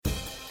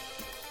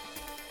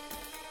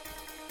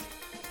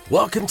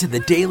Welcome to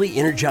the Daily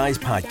Energize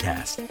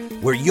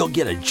podcast, where you'll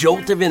get a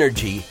jolt of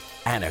energy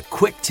and a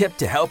quick tip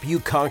to help you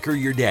conquer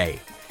your day.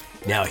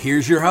 Now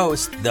here's your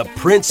host, the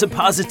Prince of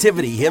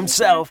Positivity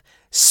himself,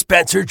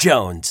 Spencer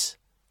Jones.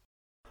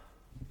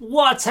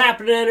 What's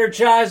happening,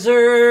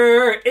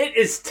 Energizer? It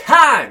is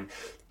time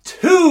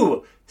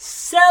to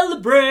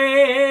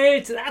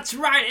celebrate. That's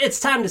right, it's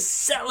time to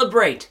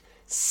celebrate.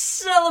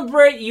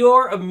 Celebrate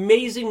your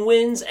amazing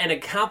wins and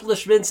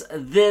accomplishments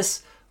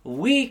this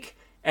week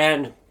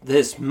and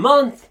this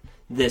month,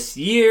 this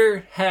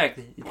year, heck,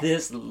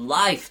 this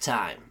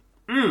lifetime.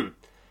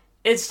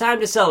 It's time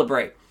to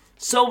celebrate.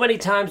 So many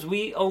times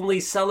we only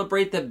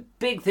celebrate the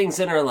big things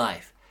in our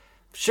life.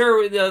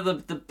 Sure,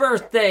 the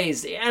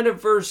birthdays, the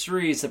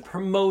anniversaries, the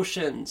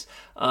promotions,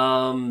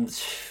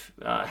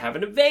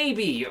 having a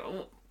baby,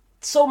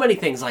 so many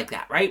things like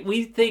that, right?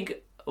 We think,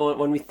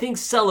 when we think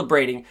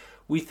celebrating,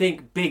 we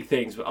think big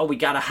things. Oh, we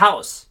got a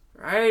house,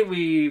 right?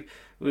 We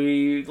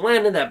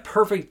landed that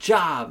perfect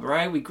job,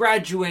 right? We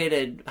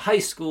graduated high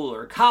school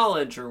or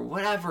college or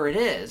whatever it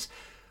is.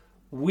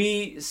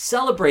 We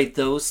celebrate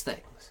those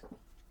things.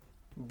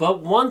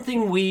 But one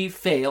thing we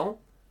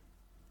fail,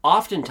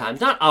 oftentimes,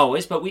 not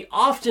always, but we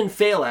often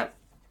fail at,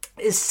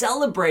 is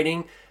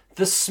celebrating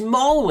the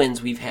small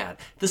wins we've had,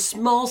 the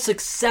small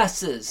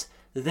successes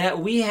that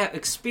we have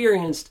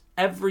experienced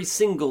every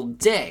single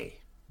day.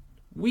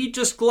 We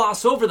just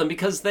gloss over them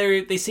because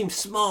they seem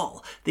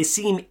small. They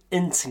seem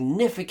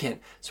insignificant.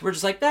 So we're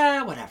just like,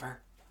 whatever.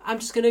 I'm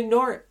just going to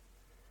ignore it.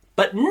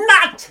 But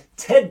not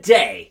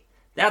today.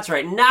 That's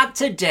right, not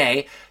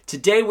today.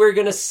 Today we're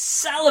going to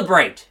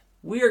celebrate.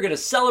 We are going to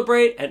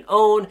celebrate and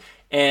own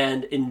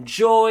and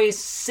enjoy,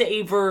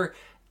 savor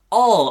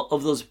all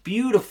of those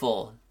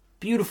beautiful,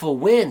 beautiful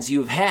wins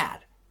you've had.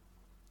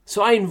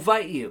 So I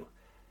invite you,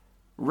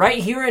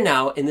 right here and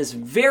now, in this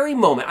very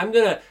moment, I'm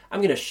gonna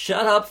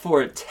shut up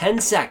for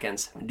 10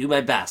 seconds. I'm gonna do my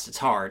best. It's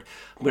hard,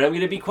 but I'm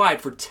gonna be quiet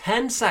for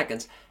 10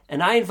 seconds,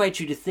 and I invite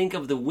you to think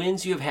of the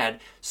wins you have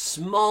had,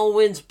 small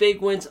wins,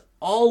 big wins,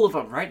 all of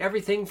them, right?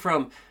 Everything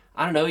from,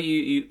 I don't know,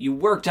 you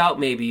worked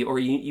out maybe, or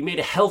you made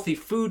a healthy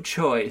food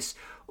choice,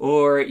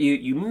 or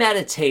you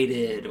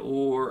meditated,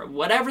 or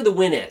whatever the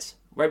win is,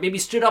 right? Maybe you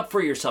stood up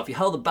for yourself, you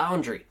held a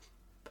boundary.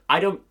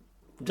 It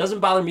doesn't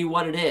bother me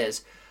what it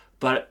is,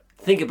 but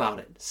think about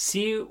it.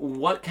 See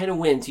what kind of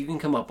wins you can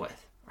come up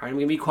with. All right, I'm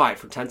going to be quiet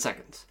for 10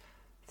 seconds.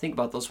 Think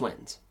about those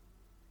wins.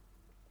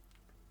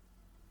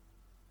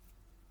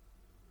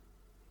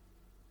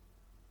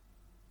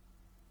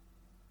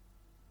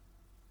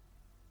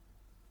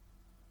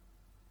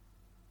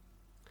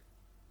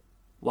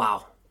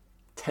 Wow.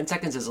 10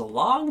 seconds is a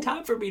long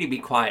time for me to be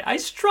quiet. I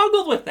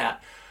struggled with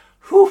that.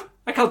 Whew,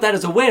 I count that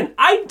as a win.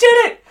 I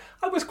did it!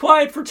 I was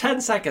quiet for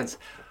 10 seconds.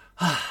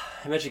 I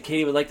imagine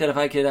Katie would like that if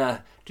I could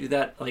do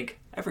that like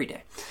every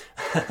day.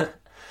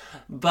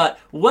 But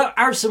what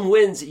are some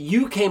wins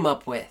you came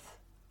up with?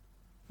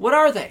 What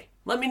are they?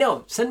 Let me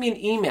know. Send me an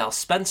email,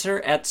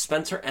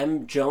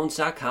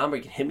 spencer@spencermjones.com, or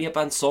you can hit me up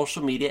on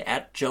social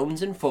media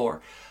 @jonesin4.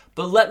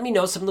 But let me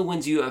know some of the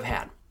wins you have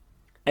had.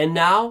 And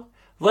now,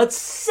 let's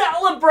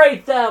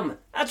celebrate them.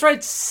 That's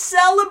right,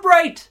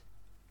 celebrate.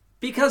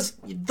 Because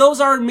those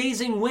are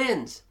amazing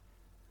wins.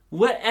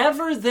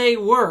 Whatever they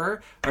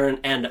were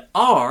and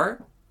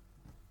are,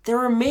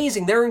 they're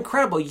amazing. They're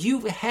incredible.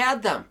 You've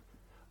had them.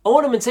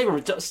 Own them and savor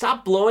them.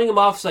 Stop blowing them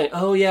off saying,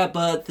 oh yeah,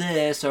 but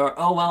this, or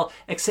oh well,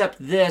 except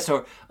this,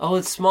 or oh,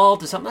 it's small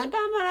to something.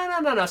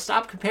 No.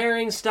 Stop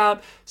comparing.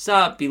 Stop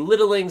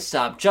belittling.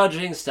 Stop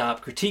judging.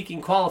 Stop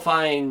critiquing,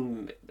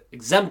 qualifying,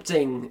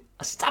 exempting.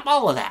 Stop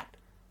all of that.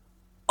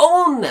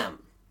 Own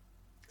them.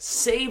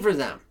 Savor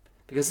them.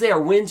 Because they are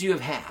wins you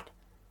have had.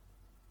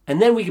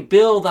 And then we can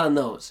build on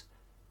those.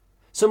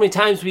 So many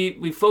times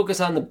we focus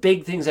on the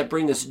big things that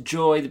bring us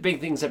joy, the big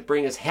things that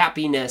bring us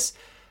happiness.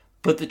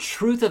 But the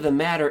truth of the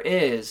matter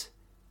is,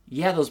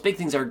 yeah, those big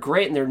things are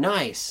great and they're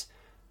nice.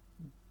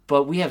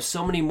 But we have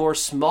so many more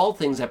small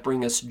things that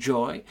bring us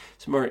joy,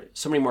 so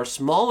many more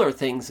smaller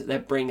things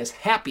that bring us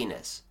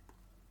happiness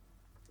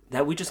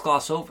that we just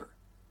gloss over.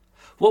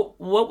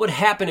 What would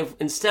happen if,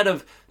 instead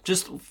of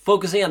just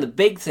focusing on the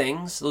big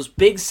things, those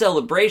big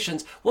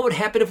celebrations, what would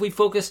happen if we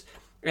focused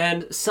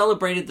and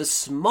celebrated the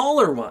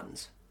smaller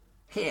ones?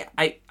 Hey,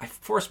 I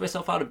forced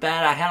myself out of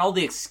bed. I had all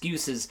the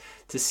excuses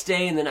to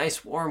stay in the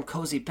nice, warm,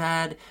 cozy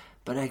bed,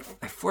 but I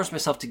forced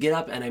myself to get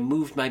up and I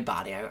moved my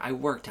body. I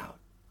worked out.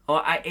 Oh,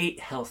 I ate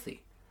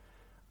healthy.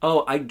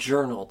 Oh, I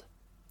journaled.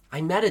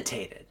 I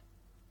meditated.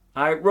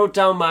 I wrote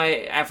down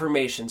my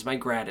affirmations, my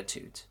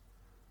gratitudes.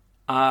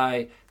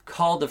 I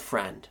called a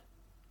friend.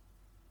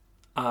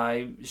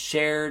 I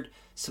shared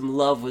some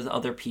love with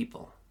other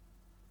people.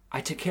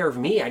 I took care of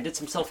me. I did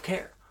some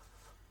self-care.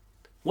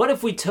 What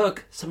if we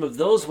took some of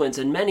those wins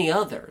and many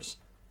others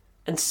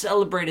and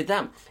celebrated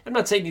them? I'm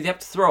not saying you have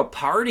to throw a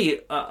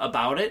party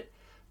about it,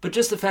 but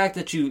just the fact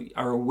that you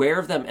are aware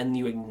of them and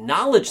you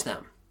acknowledge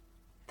them,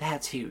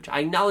 that's huge.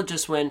 I acknowledge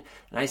this win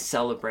and I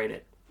celebrate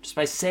it. Just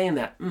by saying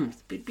that,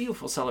 it's a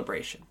beautiful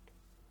celebration.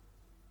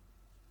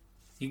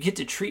 You get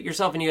to treat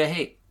yourself and you go,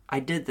 hey, I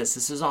did this.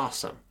 This is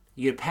awesome.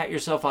 You pat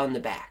yourself on the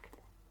back.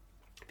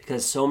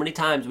 Because so many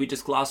times we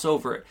just gloss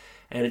over it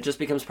and it just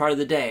becomes part of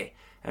the day.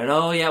 And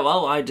oh yeah,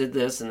 well, I did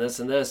this and this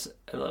and this.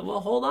 And like,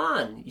 well, hold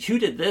on. You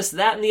did this,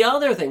 that, and the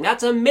other thing.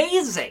 That's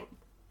amazing.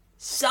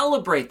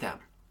 Celebrate them.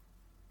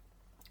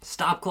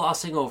 Stop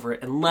glossing over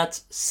it and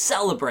let's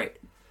celebrate.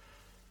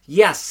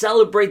 Yes,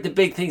 celebrate the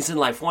big things in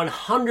life,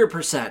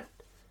 100%.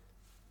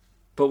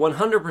 But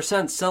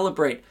 100%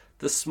 celebrate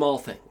the small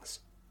things.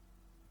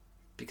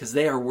 Because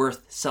they are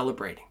worth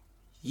celebrating.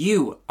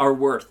 You are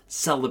worth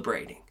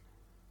celebrating.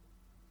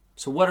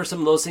 So what are some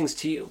of those things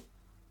to you?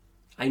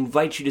 I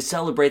invite you to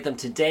celebrate them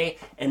today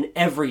and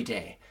every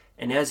day.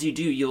 And as you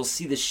do, you'll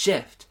see the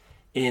shift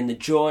in the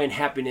joy and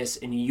happiness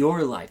in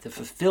your life, the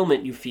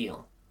fulfillment you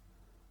feel.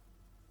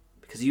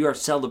 Because you are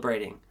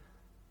celebrating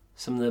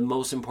some of the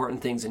most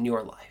important things in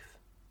your life.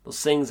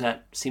 Those things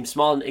that seem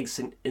small and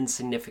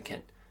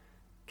insignificant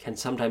can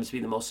sometimes be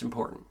the most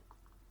important.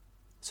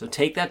 So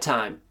take that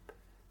time,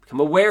 become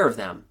aware of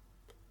them,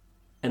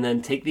 and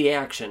then take the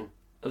action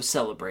of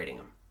celebrating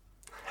them.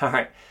 All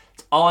right,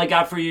 that's all I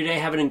got for you today.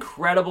 Have an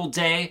incredible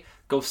day.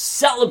 Go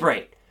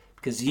celebrate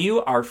because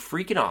you are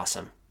freaking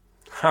awesome.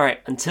 All right,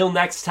 until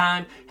next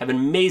time, have an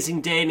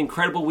amazing day, an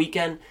incredible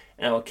weekend,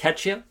 and I will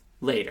catch you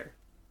later.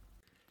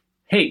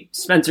 Hey,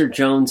 Spencer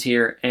Jones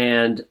here,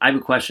 and I have a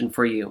question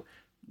for you.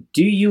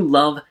 Do you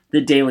love the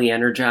Daily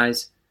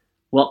Energize?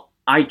 Well,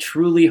 I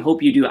truly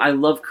hope you do. I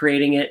love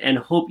creating it and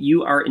hope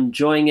you are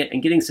enjoying it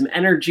and getting some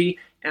energy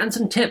and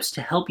some tips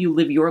to help you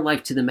live your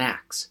life to the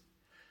max.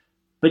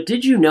 But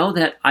did you know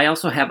that I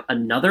also have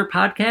another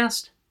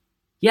podcast?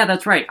 Yeah,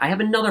 that's right. I have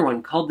another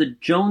one called The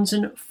Jones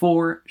and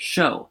 4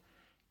 Show.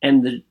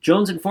 And The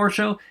Jones and 4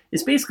 Show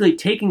is basically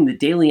taking the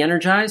Daily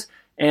Energize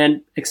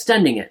and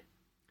extending it.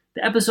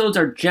 The episodes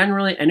are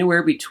generally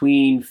anywhere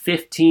between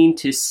 15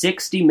 to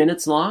 60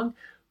 minutes long.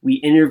 We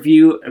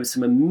interview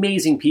some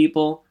amazing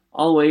people,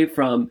 all the way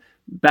from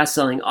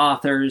best-selling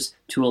authors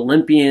to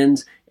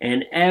Olympians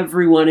and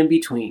everyone in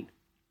between.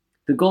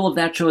 The goal of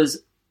that show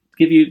is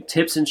give you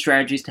tips and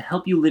strategies to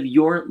help you live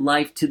your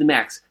life to the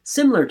max,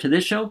 similar to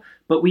this show,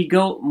 but we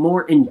go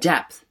more in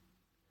depth.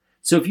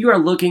 So if you are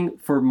looking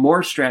for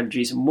more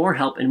strategies, more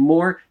help, and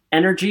more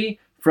energy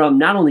from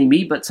not only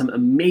me, but some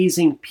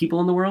amazing people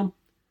in the world,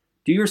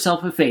 do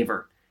yourself a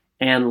favor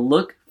and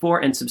look for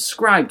and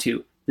subscribe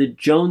to The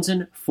Jones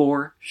and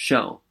 4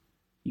 Show.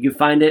 You can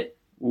find it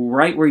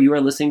right where you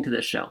are listening to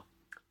this show.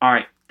 All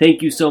right,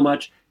 thank you so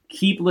much.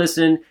 Keep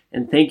listening,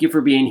 and thank you for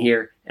being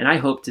here, and I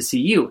hope to see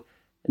you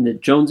in The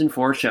Jones and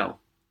 4 Show.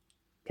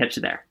 Catch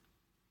you there.